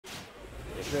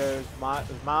There's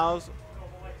Miles,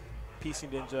 PC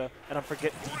Ninja, and I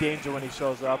forget D-Danger when he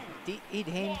shows up.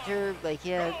 D-Danger, like,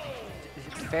 yeah.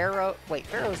 Pharaoh. Wait,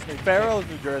 Pharaoh's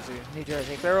New Jersey. New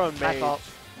Jersey. Pharaoh and My Mage. fault.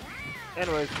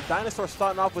 Anyways, Dinosaur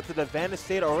starting off with an advantage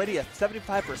state already at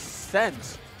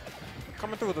 75%.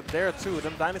 Coming through with a dare too.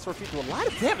 Them Dinosaur feet do a lot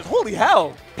of damage. Holy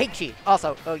hell! Pink Cheat.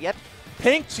 Also, oh, yep.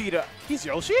 Pink Cheetah. He's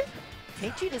Yoshi?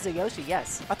 Pink Cheat is a Yoshi,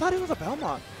 yes. I thought he was a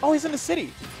Belmont. Oh, he's in the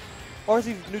city. Or is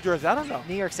he New Jersey? I don't know.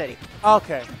 New York City.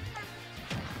 Okay.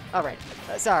 All right.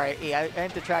 Sorry, I am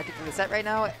detracted from the set right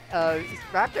now.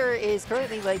 Raptor is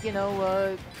currently, like, you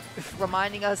know,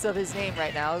 reminding us of his name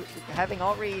right now, having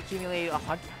already accumulated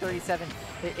 137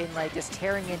 in, like, just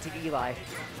tearing into Eli.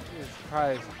 Jesus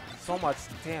Christ. So much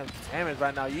damn damage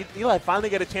right now. Eli finally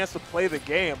get a chance to play the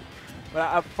game.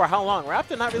 But for how long?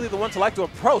 Raptor not really the one to like to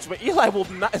approach, but Eli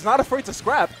is not afraid to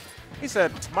scrap. He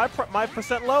said, my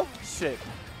percent low? Shit.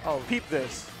 Oh, peep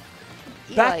this.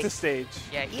 Eli, back to stage.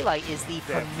 Yeah, Eli is the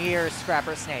premier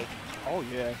scrapper snake. Oh,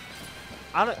 yeah.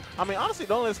 I mean, honestly,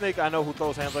 the only snake I know who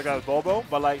throws hands like that is Bobo,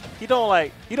 but, like, he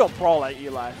don't brawl like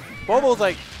Eli. Bobo's,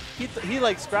 like, he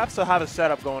like, scraps to have a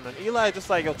setup going, and Eli just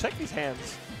like, yo, check these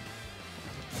hands.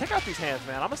 Check out these hands,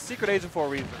 man. I'm a secret agent for a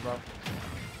reason, bro.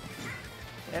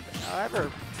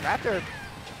 However, Raptor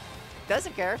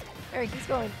doesn't care. He's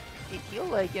going, he'll,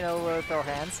 like, you know, throw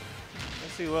hands.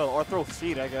 Yes, he will. Or throw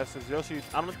seed, I guess. Yoshi,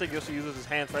 I don't think Yoshi uses his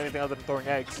hands for anything other than throwing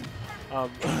eggs.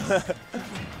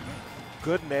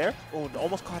 Good nair. Oh,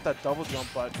 almost caught that double jump,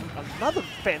 but another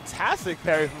fantastic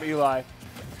parry from Eli. I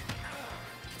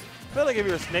feel like if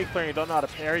you're a snake player and you don't know how to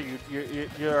parry,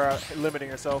 you're limiting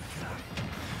yourself.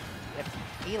 Yep.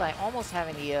 Eli almost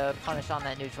having the punish on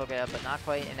that neutral get up, but not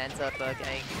quite, and ends up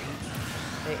getting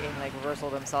in like reversal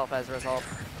himself as a result.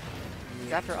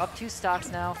 Yeah. Raptor up 2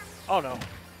 stocks now. Oh no.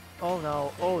 Oh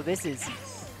no. Oh, this is.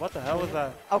 What the hell was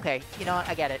that? Okay, you know what?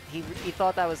 I get it. He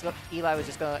thought that was Eli was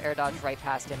just going to air dodge right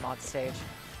past him on stage.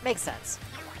 Makes sense.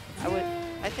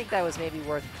 I think that was maybe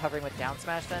worth covering with down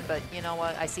smash then, but you know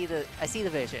what? I see the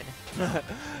vision.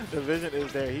 The vision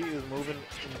is there. He is moving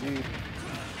indeed.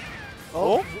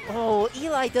 Oh,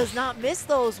 Eli does not miss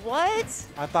those. What?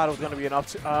 I thought it was going to be an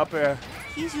up air.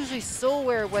 He's usually so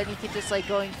aware when he can just like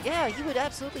going, yeah, he would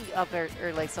absolutely up air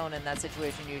or like someone in that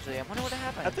situation usually. I wonder what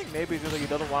happened. I think maybe it's just like he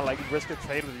doesn't want to like risk a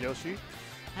trade with Yoshi.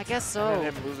 I guess so. And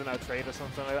then him losing that trade or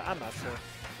something like that. I'm not sure.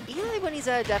 Eli, when he's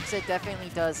at a deficit, definitely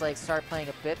does like start playing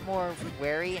a bit more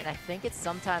wary, and I think it's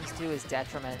sometimes to his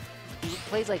detriment. He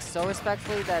plays like so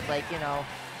respectfully that like, you know,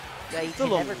 that he can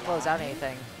never close out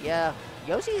anything. Yeah.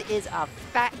 Yoshi is a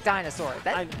fat dinosaur.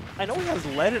 I know he has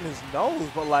lead in his nose,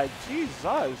 but like,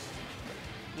 Jesus.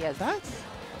 Yeah,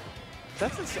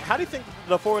 that's insane. How do you think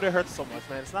the forward air hurts so much,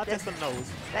 man? It's not just the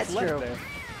nose. That's true.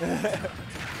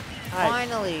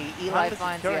 Finally, Eli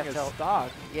finds the F tilt. Stock.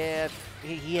 Yeah,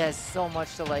 he has so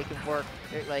much to like work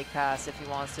like past if he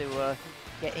wants to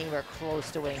get anywhere close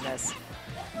to winning this.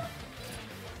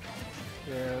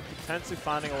 Yeah, potentially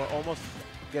finding or almost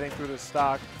getting through the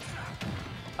stock.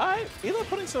 Alright, Eli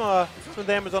putting some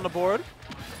damage on the board.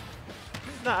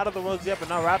 Not out of the woods yet, but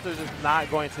now Raptor is just not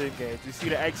going to engage. You see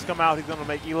the eggs come out, he's going to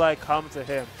make Eli come to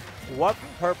him. What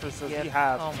purpose does he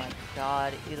have? Oh my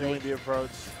god, doing the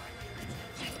approach?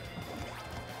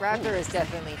 Raptor is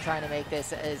definitely trying to make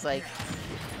this as like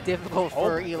difficult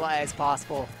for Eli as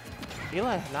possible.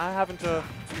 Eli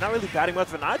not really batting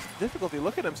much of an difficulty.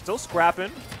 Look at him, still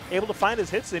scrapping, able to find his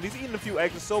hits in. He's eating a few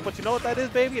eggs or so, but you know what that is,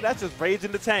 baby? That's just rage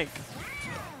in the tank.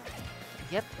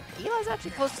 Yep, Eli's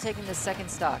actually close to taking the second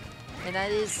stock, and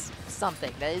that is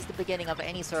something. That is the beginning of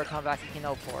any sort of comeback you can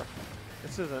hope for.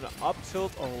 This is an up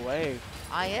tilt away.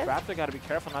 Raptor got to be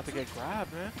careful not to get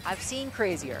grabbed, man. I've seen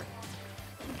crazier.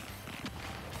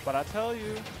 But I tell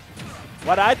you.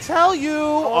 What I tell you!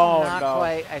 Oh, not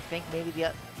quite. I think maybe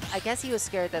I guess he was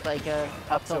scared that like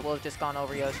up tilt would have just gone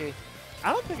over Yoshi.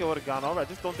 I don't think it would have gone over. I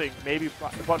just don't think maybe it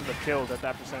wouldn't have killed at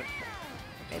that percent.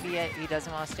 Maybe he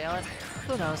doesn't want to stale it.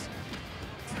 Who knows?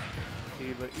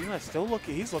 But Eli's still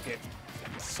looking. He's looking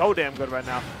so damn good right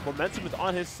now. Momentum is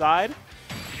on his side.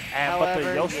 And However, but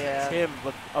the Yoshi Tim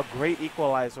with a great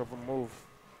equalizer of a move.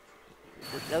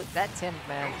 That Tim,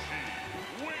 man.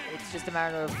 It's just a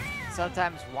matter of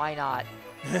sometimes why not.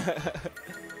 Yeah,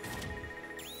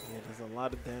 there's a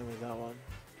lot of damage that one.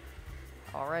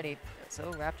 Alrighty,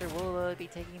 so Raptor will be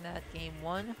taking that game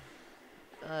 1.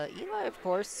 Eli, of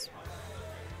course,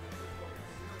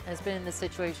 has been in this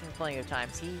situation plenty of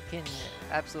times. He can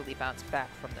absolutely bounce back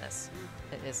from this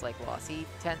like loss. He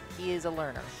is a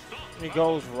learner. He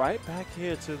goes right back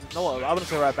here to I wouldn't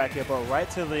say right back here, but right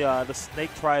to the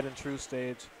Snake Tried and True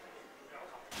stage.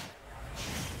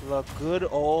 The good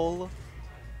old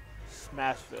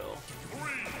Smashville.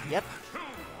 Yep.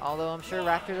 Although I'm sure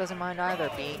Raptor doesn't mind either.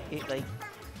 Like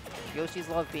Yoshi's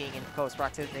love being in close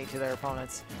proximity to their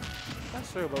opponents.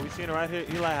 That's true, but we've seen it right here.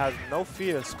 Eli has no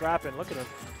fear of scrapping. Look at him.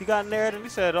 He got nared and he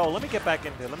said, "Oh, let me get back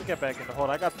in there. Let me get back in the hold.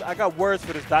 I got words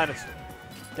for this dinosaur."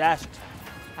 Dashed.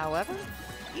 However,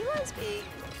 Eli's being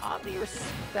oddly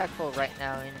respectful right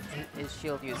now in his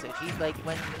shield usage. He's like,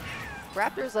 when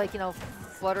Raptor's like, you know,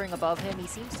 fluttering above him, he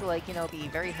seems to like, you know, be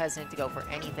very hesitant to go for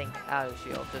anything out of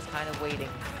shield, just kind of waiting.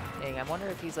 I wonder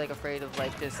if he's like afraid of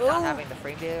like just not having the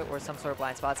frame data or some sort of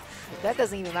blind spots. That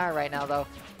doesn't even matter right now though.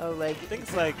 Oh, like I think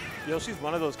it's like Yoshi's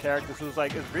one of those characters who's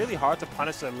like it's really hard to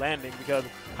punish their landing because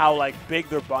how like big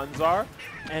their buns are,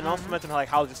 and also mention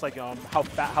how just like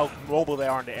how mobile they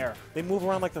are in the air. They move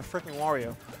around like they're freaking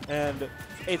Wario, and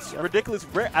it's ridiculous.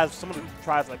 As someone who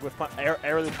tries like with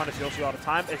aerially punish Yoshi all the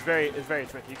time, it's very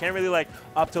tricky. You can't really like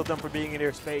up tilt them for being in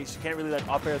air space. You can't really like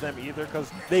up air them either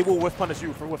because they will whiff punish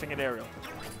you for whiffing an aerial.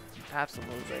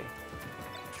 Absolutely.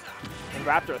 And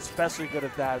Raptor especially good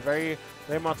at that. Very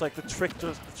much like the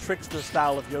trickster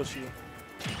style of Yoshi.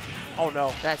 Oh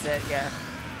no. That's it, yeah.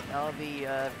 That'll be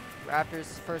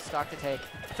Raptor's first stock to take.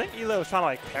 I think Eli was trying to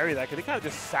like parry that because he kind of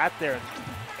just sat there and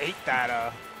ate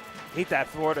that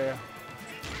floor there.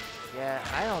 Yeah,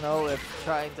 I don't know if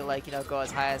trying to like, you know, go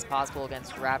as high as possible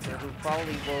against Raptor, who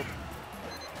probably will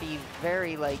be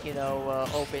very like, you know,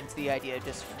 open to the idea of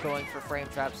just going for frame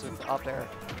traps with up air.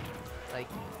 Like,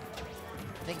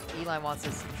 I think Eli wants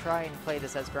to try and play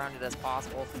this as grounded as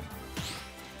possible.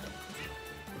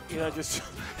 Yeah, just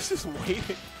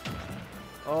waiting.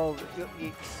 Oh,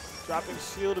 dropping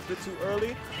shield a bit too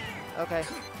early. Okay,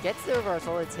 gets the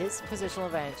reversal. It's his positional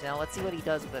advantage. Now let's see what he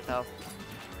does with it though.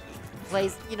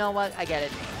 Plays, you know what? I get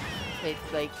it. It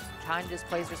like kind of just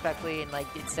plays respectfully and like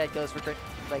instead goes for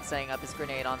like setting up his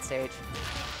grenade on stage.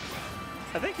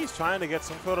 I think he's trying to get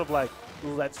some sort of like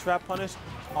lead trap punish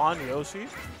on Yoshi,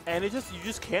 and you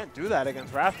just can't do that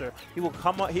against Raptor. He will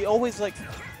come up. He always like.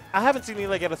 I haven't seen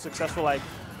Eli get a successful like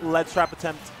lead trap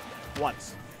attempt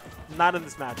once. Not in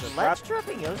this matchup. Lead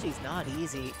trapping Yoshi's not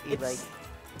easy. It's like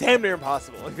damn near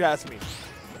impossible if you ask me.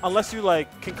 Unless you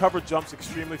like can cover jumps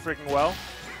extremely freaking well.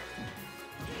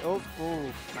 Oh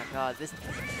my God! This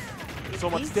so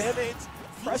much damage.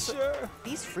 Pressure.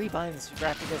 These free buttons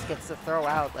Raptor just gets to throw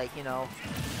out, like, you know,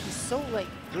 he's so like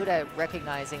good at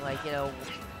recognizing, like, you know,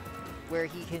 where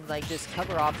he can like just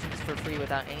cover options for free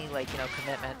without any like, you know,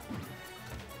 commitment.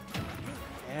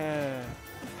 Yeah.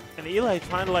 And Eli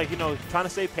trying to like, you know, trying to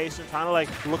stay patient, trying to like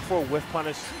look for a whiff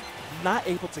punish, not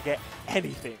able to get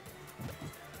anything.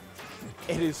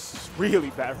 It is really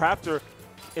bad. Raptor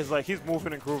is like he's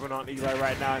moving and grooving on Eli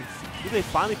right now, and Eli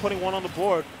finally putting one on the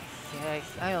board. Yeah,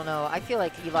 I don't know. I feel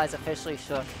like Eli's officially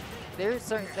shook. There are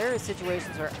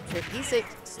situations where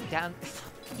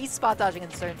he's spot dodging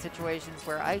in certain situations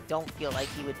where I don't feel like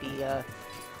he would be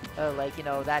like, you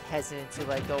know, that hesitant to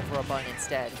like go for a button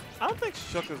instead. I don't think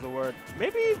shook is the word.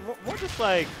 Maybe more just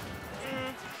like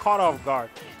caught off guard.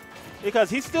 Because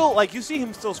he's still like you see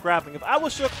him still scrapping. If I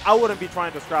was shook, I wouldn't be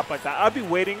trying to scrap like that. I'd be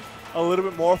waiting a little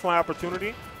bit more for my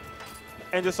opportunity.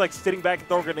 And just like sitting back and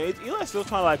throwing grenades. Eli's still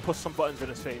trying to like push some buttons in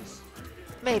his face.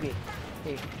 Maybe.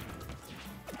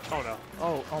 Oh no.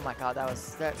 Oh my God, that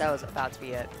was about to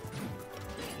be it.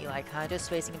 Eli kind of just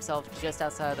spacing himself just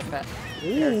outside of the fence.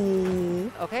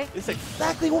 Ooh. Okay. It's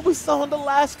exactly what we saw in the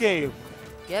last game.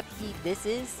 Yep, this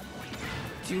is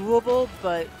doable,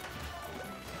 but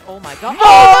oh my God.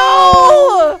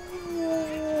 No!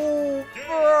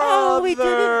 Oh, we did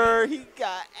it. He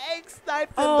got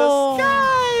egg-sniped in the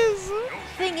skies.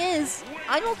 Thing is,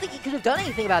 I don't think he could have done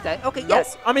anything about that. Okay, nope.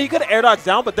 yes. I mean, he could have air dodged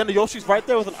down, but then the Yoshi's right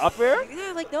there with an up air.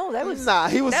 Yeah, like no, that was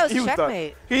he was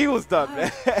checkmate. Done. He was done,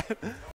 man.